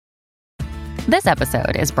This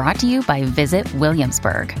episode is brought to you by Visit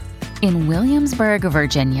Williamsburg. In Williamsburg,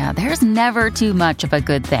 Virginia, there's never too much of a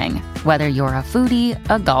good thing. Whether you're a foodie,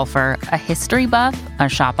 a golfer, a history buff, a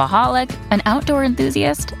shopaholic, an outdoor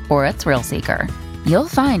enthusiast, or a thrill seeker, you'll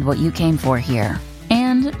find what you came for here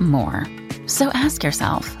and more. So ask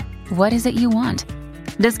yourself, what is it you want?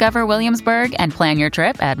 Discover Williamsburg and plan your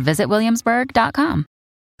trip at visitwilliamsburg.com.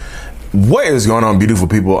 What is going on, beautiful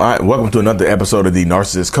people? Welcome to another episode of the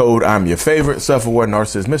Narcissist Code. I'm your favorite self-aware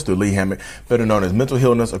narcissist, Mr. Lee Hammock, better known as Mental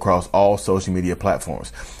Healness, across all social media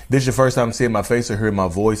platforms. This is your first time seeing my face or hearing my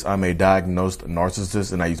voice. I'm a diagnosed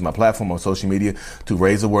narcissist, and I use my platform on social media to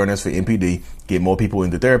raise awareness for NPD, get more people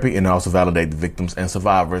into therapy, and also validate the victims and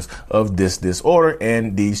survivors of this disorder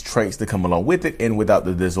and these traits that come along with it and without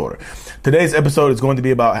the disorder. Today's episode is going to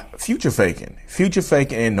be about future faking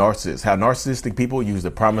and narcissists, how narcissistic people use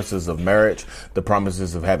the promises of marriage, the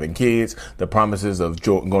promises of having kids, the promises of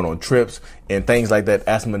going on trips, and things like that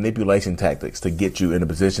as manipulation tactics to get you in a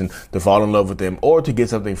position to fall in love with them or to get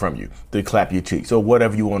something from you, to clap your cheeks or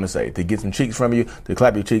whatever you want to say, to get some cheeks from you, to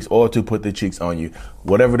clap your cheeks, or to put the cheeks on you.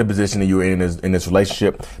 Whatever the position that you're in this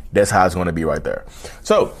relationship, that's how it's going to be right there.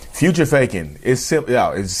 So future faking is simple.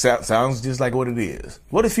 Yeah, it sounds just like what it is.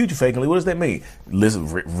 What is future faking? What does that mean? Listen,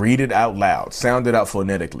 read it out loud. Sound it out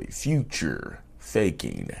phonetically. Future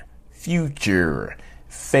faking. Future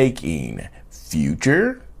faking.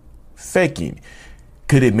 Future faking.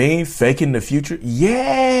 Could it mean faking the future?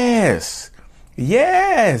 Yes.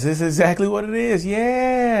 Yes. It's exactly what it is.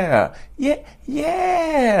 Yeah. Yeah.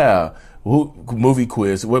 Yeah. Movie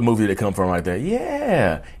quiz. What movie did it come from right there?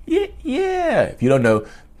 Yeah. Yeah. Yeah. If you don't know,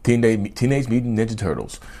 Teenage Mutant Ninja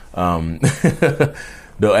Turtles.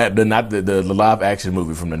 The live action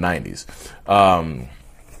movie from the 90s.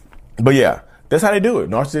 But yeah. That's how they do it.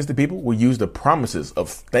 Narcissistic people will use the promises of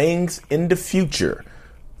things in the future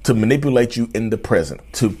to manipulate you in the present,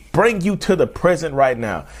 to bring you to the present right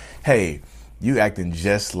now. Hey, you acting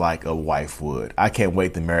just like a wife would. I can't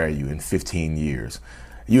wait to marry you in 15 years.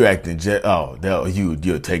 You acting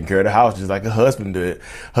you're taking care of the house just like a husband did.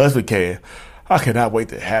 Husband can. I cannot wait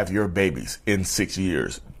to have your babies in 6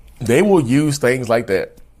 years. They will use things like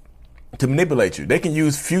that to manipulate you. They can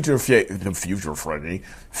use future faking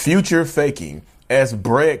as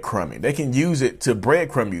breadcrumbing. They can use it to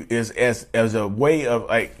breadcrumb you as a way of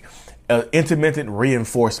like intermittent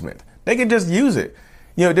reinforcement. They can just use it.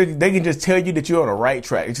 You know, they can just tell you that you're on the right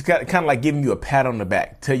track. It's kind of like giving you a pat on the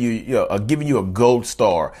back, tell you, giving you a gold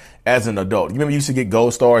star as an adult. You remember you used to get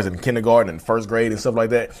gold stars in kindergarten and first grade and stuff like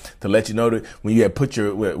that to let you know that when you had put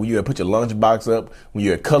your lunchbox up, when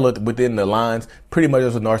you had colored within the lines. Pretty much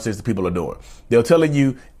that's what narcissistic people are doing. They're telling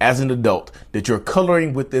you as an adult that you're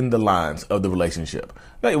coloring within the lines of the relationship,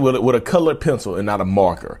 like with a colored pencil and not a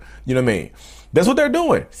marker. You know what I mean? That's what they're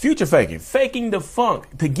doing. Future faking the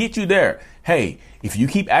funk to get you there. Hey, if you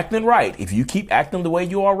keep acting right, if you keep acting the way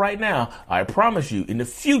you are right now, I promise you in the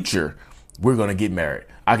future, we're going to get married.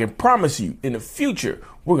 I can promise you in the future,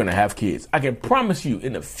 we're going to have kids. I can promise you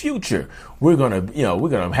in the future, we're going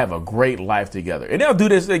to have a great life together. And they'll do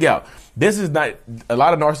this. This is not, a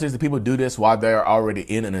lot of narcissistic people do this while they're already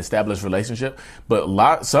in an established relationship. But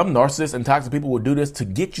some narcissists and toxic people will do this to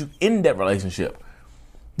get you in that relationship.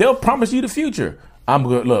 They'll promise you the future. I'm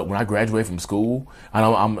good. Look, when I graduate from school,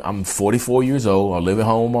 I'm 44 years old. I live at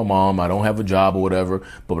home with my mom. I don't have a job or whatever.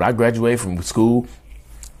 But when I graduate from school,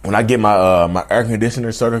 when I get my my air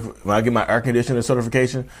conditioner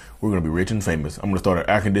certification, we're gonna be rich and famous. I'm gonna start an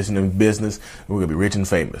air conditioning business. And we're gonna be rich and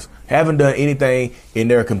famous. Haven't done anything in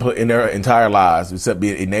their entire lives except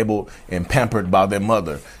being enabled and pampered by their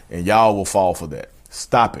mother, and y'all will fall for that.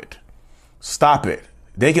 Stop it. Stop it.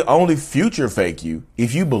 They can only future fake you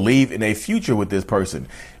if you believe in a future with this person.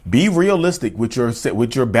 Be realistic with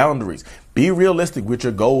your boundaries. Be realistic with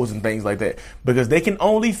your goals and things like that, because they can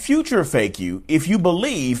only future fake you if you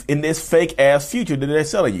believe in this fake ass future that they're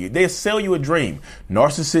selling you. They sell you a dream.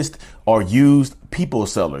 Narcissists are used people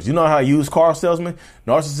sellers. You know how used car salesmen?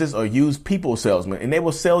 Narcissists are used people salesmen, and they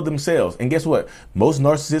will sell themselves. And guess what? Most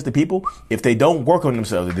narcissistic people, if they don't work on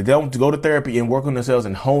themselves, if they don't go to therapy and work on themselves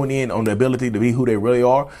and hone in on the ability to be who they really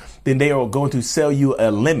are, then they are going to sell you a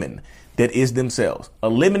lemon that is themselves. A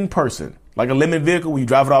lemon person. Like a lemon vehicle, when you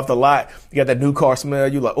drive it off the lot, you got that new car smell.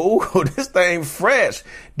 You're like, oh, this thing fresh.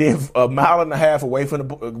 Then a mile and a half away from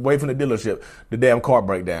the dealership, the damn car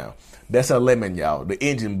break down. That's a lemon, y'all. The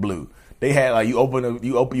engine blew. They had like you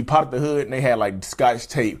pop the hood, and they had like Scotch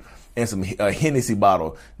tape and some Hennessy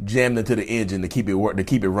bottle jammed into the engine to keep it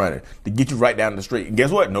running, to get you right down the street. And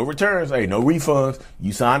guess what? No returns. Hey, no refunds.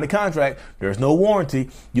 You signed the contract. There's no warranty.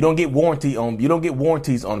 You don't get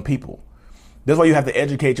warranties on people. That's why you have to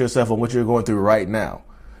educate yourself on what you're going through right now.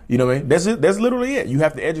 You know what I mean? That's it. That's literally it. You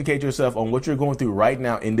have to educate yourself on what you're going through right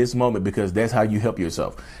now in this moment, because that's how you help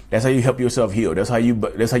yourself. That's how you help yourself heal. That's how you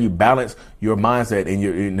balance your mindset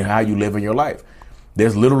and how you live in your life.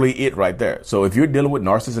 That's literally it right there. So if you're dealing with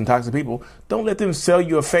narcissists and toxic people, don't let them sell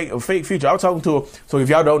you a fake future. I was talking to so if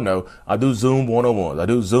y'all don't know, I do Zoom one-on-ones. I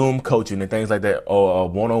do Zoom coaching and things like that, or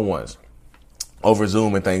one-on-ones over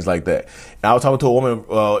Zoom and things like that. And I was talking to a woman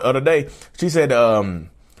the other day. She said that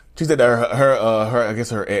her I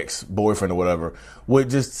guess her ex-boyfriend or whatever would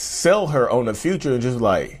just sell her on the future and just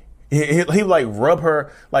like he would like rub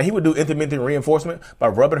her, like he would do intermittent reinforcement by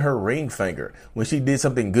rubbing her ring finger when she did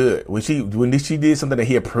something good. When she did something that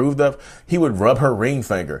he approved of, he would rub her ring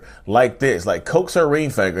finger like this, like coax her ring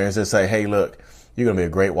finger and just say, "Hey, look, you're gonna be a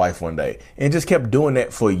great wife one day." And just kept doing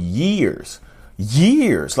that for years.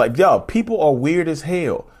 Like, y'all, people are weird as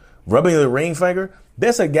hell. Rubbing the ring finger,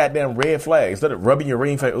 that's a goddamn red flag. Instead of rubbing your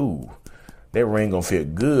ring finger, ooh, that ring gonna feel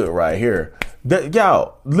good right here.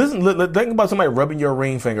 Y'all, listen, think about somebody rubbing your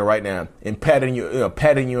ring finger right now and patting you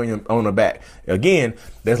on the back. Again,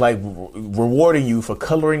 that's like rewarding you for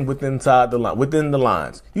coloring within the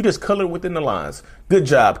lines. You just colored within the lines. Good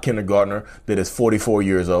job, kindergartner that is 44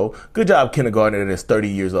 years old. Good job, kindergartner that is 30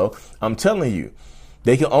 years old. I'm telling you.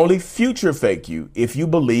 They can only future fake you if you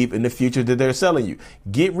believe in the future that they're selling you.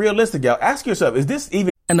 Get realistic, y'all. Ask yourself, is this even...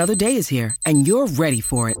 Another day is here, and you're ready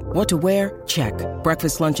for it. What to wear? Check.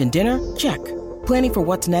 Breakfast, lunch, and dinner? Check. Planning for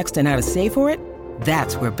what's next and how to save for it?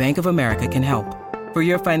 That's where Bank of America can help. For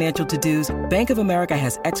your financial to-dos, Bank of America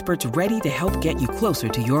has experts ready to help get you closer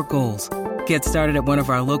to your goals. Get started at one of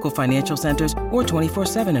our local financial centers or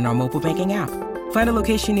 24/7 in our mobile banking app. Find a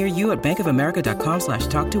location near you at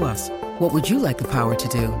bankofamerica.com/talktous. What would you like the power to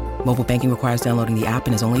do? Mobile banking requires downloading the app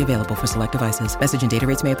and is only available for select devices. Message and data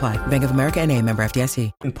rates may apply. Bank of America N.A., member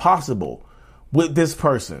FDIC. Impossible with this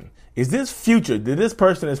person? Is this future that this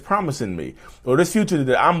person is promising me, or this future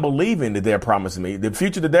that I'm believing that they're promising me, the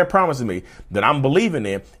future that they're promising me that I'm believing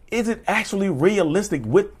in, is it actually realistic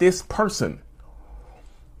with this person?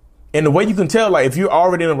 And the way you can tell, like, if you're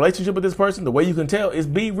already in a relationship with this person, the way you can tell is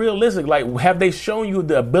be realistic. Like, have they shown you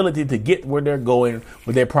the ability to get where they're going,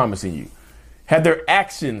 what they're promising you? Have their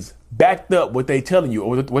actions backed up what they're telling you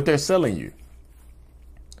or what they're selling you?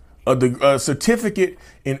 A certificate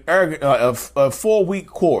in a 4-week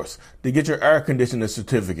course to get your air conditioner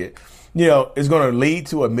certificate, you know, is going to lead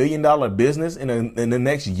to $1 million business in the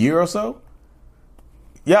next year or so.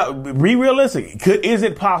 Yeah, be realistic. Is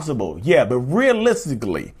it possible? Yeah, but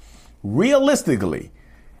realistically,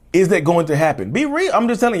 is that going to happen? Be real. I'm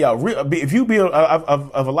just telling y'all. If you be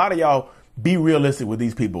of a lot of y'all, be realistic with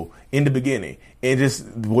these people in the beginning, and just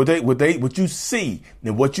what you see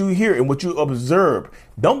and what you hear and what you observe.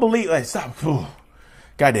 Don't believe. Like, stop.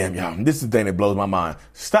 Goddamn, y'all. This is the thing that blows my mind.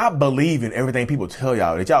 Stop believing everything people tell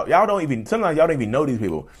y'all. That y'all don't even. Sometimes y'all don't even know these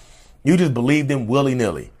people. You just believe them willy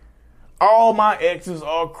nilly. All my exes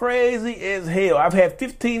are crazy as hell. I've had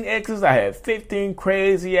 15 exes. I have 15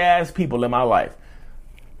 crazy ass people in my life.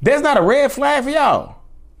 That's not a red flag for y'all.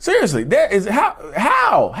 Seriously, that is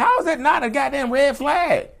how is that not a goddamn red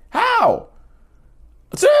flag? How?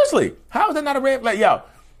 Seriously, how is that not a red flag? Y'all,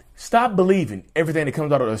 stop believing everything that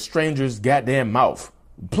comes out of a stranger's goddamn mouth.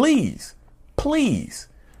 Please.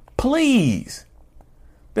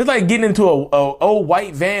 It's like getting into a old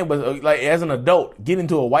white van, but like as an adult, get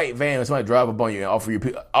into a white van and somebody drive up on you and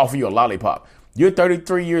offer you a lollipop. You're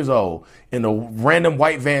 33 years old, and a random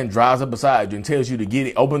white van drives up beside you and tells you to get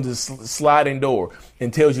in, opens the sliding door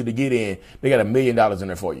and tells you to get in. They got $1 million in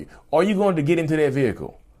there for you. Are you going to get into that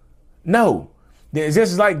vehicle? No. It's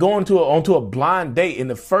just like going onto a blind date, and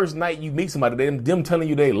the first night you meet somebody, them telling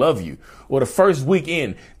you they love you, or the first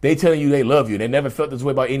weekend they telling you they love you. They never felt this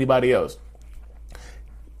way about anybody else.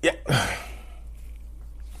 Yeah.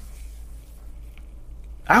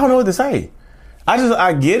 I don't know what to say.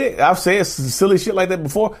 I get it. I've said silly shit like that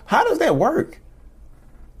before. How does that work?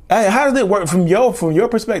 How does that work from your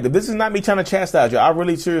perspective? This is not me trying to chastise you. I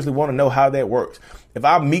really seriously want to know how that works. If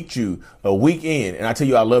I meet you a week in and I tell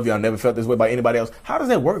you I love you, I never felt this way by anybody else. How does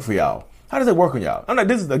that work for y'all? How does that work on y'all? I'm like,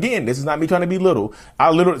 this is not me trying to be little. I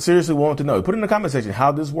literally seriously want to know. Put in the comment section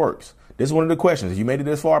how this works. This is one of the questions. If you made it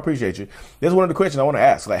this far, I appreciate you. This is one of the questions I want to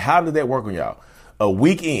ask. Like, how did that work on y'all? A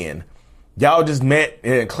week in, y'all just met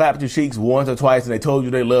and clapped your cheeks once or twice, and they told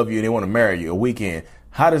you they love you and they want to marry you a weekend.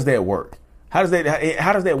 How does that work? How does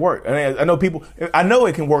that work? I know people. I know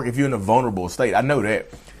it can work if you're in a vulnerable state. I know that.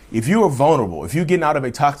 If you are vulnerable, if you're getting out of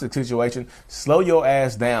a toxic situation, slow your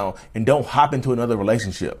ass down and don't hop into another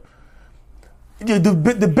relationship.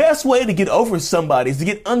 The best way to get over somebody is to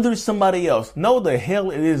get under somebody else. No, the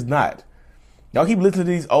hell it is not. Y'all keep listening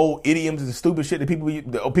to these old idioms and stupid shit that people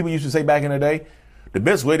used to say back in the day. The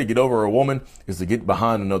best way to get over a woman is to get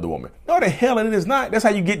behind another woman. No, the hell it is not. That's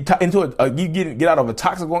how you get into get out of a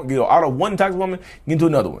toxic one, get out of one toxic woman, get into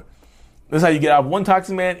another one. That's how you get out of one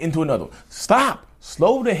toxic man into another one. Stop.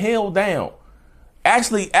 Slow the hell down.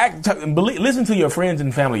 Actually listen to your friends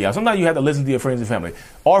and family, y'all. Sometimes you have to listen to your friends and family.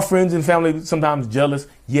 Are friends and family sometimes jealous?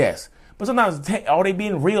 Yes. But sometimes are they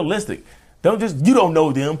being realistic? You don't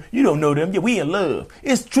know them. You don't know them. Yeah, we in love.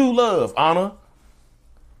 It's true love, Anna.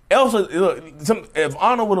 Elsa, if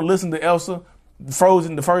Anna would have listened to Elsa,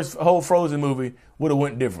 Frozen, the first whole Frozen movie would have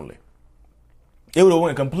went differently. It would have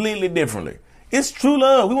went completely differently. It's true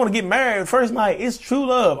love. We want to get married first night. It's true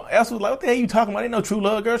love. Elsa was like, what the hell you talking about? Ain't no true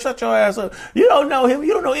love, girl. Shut your ass up. You don't know him.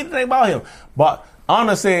 You don't know anything about him. But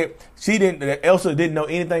Anna said Elsa didn't know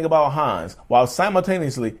anything about Hans, while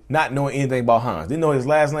simultaneously not knowing anything about Hans. Didn't know his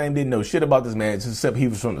last name, didn't know shit about this man, except he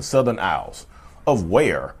was from the Southern Isles. Of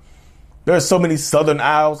where? There's so many Southern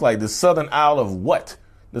Isles, like the Southern Isle of what?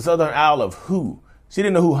 The Southern Isle of who? She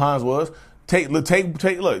didn't know who Hans was.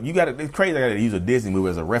 Look, you got it's crazy. I got to use a Disney movie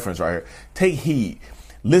as a reference right here. Take heed.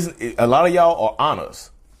 Listen, a lot of y'all are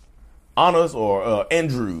Annas or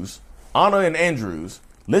Andrews. Anna and Andrews.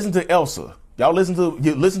 Listen to Elsa. Y'all listen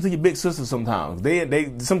to your big sister sometimes.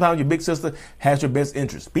 Sometimes your big sister has your best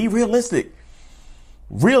interest. Be realistic.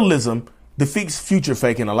 Realism defeats future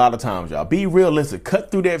faking a lot of times, y'all. Be realistic.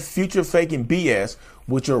 Cut through that future faking BS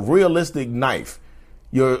with your realistic knife.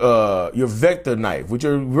 Your vector knife. With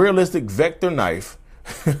your realistic vector knife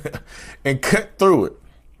and cut through it.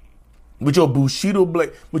 With your Bushido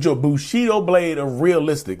blade of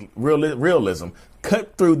realism,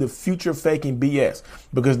 cut through the future faking BS,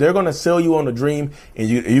 because they're gonna sell you on a dream, and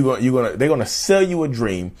they're gonna sell you a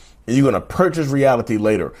dream, and you're gonna purchase reality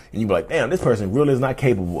later, and you be like, damn, this person really is not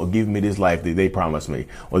capable of giving me this life that they promised me,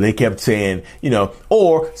 or they kept saying,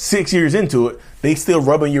 or 6 years into it, they still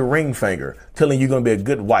rubbing your ring finger, telling you you're gonna be a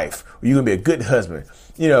good wife, or you're gonna be a good husband.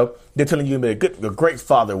 They're telling you you're gonna be a great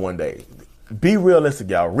father one day. Be realistic,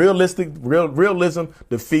 y'all. Realism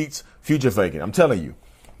defeats future faking. I'm telling you.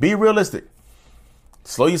 Be realistic.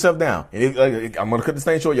 Slow yourself down. And I'm going to cut this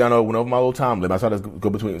thing short. Y'all know, went over my little time limit. I try to go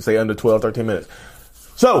between, say, under 12, 13 minutes.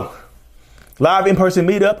 So, live in-person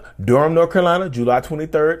meetup, Durham, North Carolina, July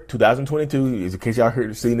 23rd, 2022. In case y'all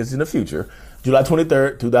heard seeing this in the future. July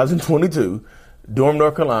 23rd, 2022, Durham,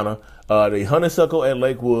 North Carolina. The Honeysuckle at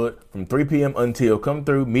Lakewood from 3 p.m. until. Come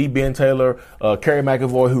through. Me, Ben Taylor, Carrie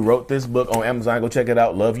McAvoy, who wrote this book on Amazon. Go check it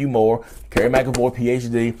out. Love You More. Carrie McAvoy,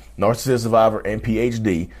 PhD, narcissist survivor, and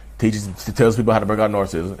PhD. Tells people how to break out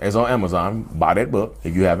narcissism. It's on Amazon. Buy that book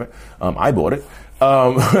if you haven't. I bought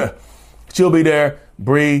it. She'll be there.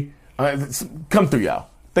 Bree, come through, y'all.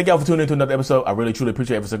 Thank y'all for tuning into another episode. I really, truly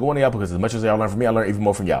appreciate every single one of y'all, because as much as y'all learn from me, I learn even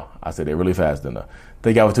more from y'all. I said it really fast enough.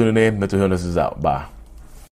 Thank y'all for tuning in. Mental Illness is out. Bye.